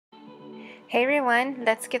Hey everyone,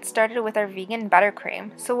 let's get started with our vegan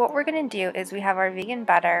buttercream. So what we're going to do is we have our vegan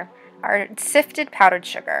butter, our sifted powdered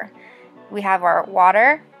sugar, we have our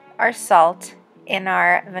water, our salt, and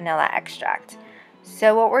our vanilla extract.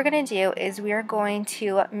 So what we're going to do is we are going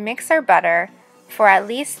to mix our butter for at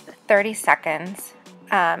least 30 seconds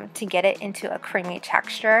to get it into a creamy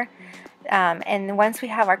texture. And once we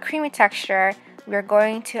have our creamy texture, we're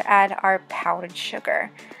going to add our powdered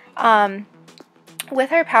sugar.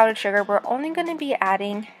 With our powdered sugar, we're only going to be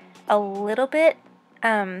adding a little bit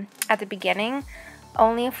at the beginning,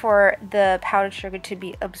 only for the powdered sugar to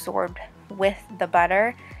be absorbed with the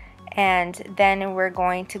butter. And then we're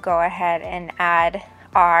going to go ahead and add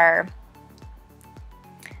our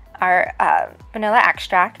vanilla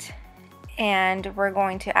extract, and we're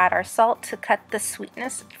going to add our salt to cut the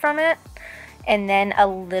sweetness from it, and then a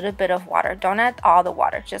little bit of water. Don't add all the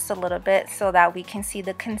water, just a little bit, so that we can see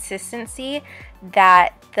the consistency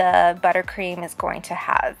that the buttercream is going to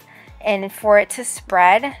have. And for it to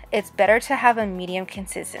spread, it's better to have a medium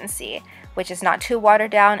consistency, which is not too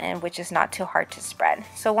watered down and which is not too hard to spread.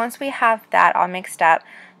 So once we have that all mixed up,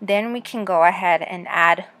 then we can go ahead and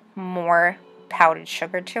add more powdered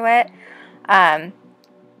sugar to it.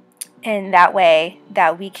 And that way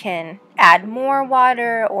that we can add more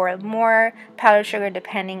water or more powdered sugar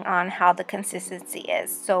depending on how the consistency is.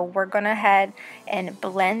 So we're going to ahead and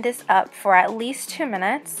blend this up for at least 2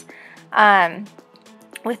 minutes.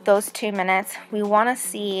 With those 2 minutes, we want to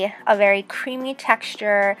see a very creamy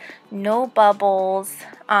texture, no bubbles,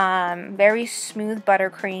 very smooth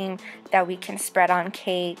buttercream that we can spread on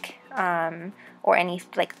cake, or any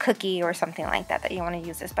like cookie or something like that that you want to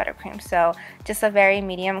use as buttercream. So just a very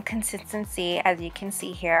medium consistency, as you can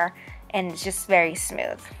see here, and it's just very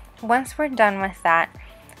smooth. Once we're done with that,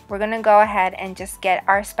 we're going to go ahead and just get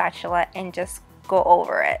our spatula and just go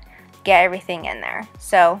over it, get everything in there.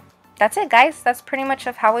 So that's it, guys. That's pretty much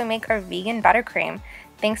of how we make our vegan buttercream.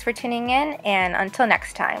 Thanks for tuning in, and until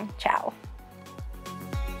next time, ciao.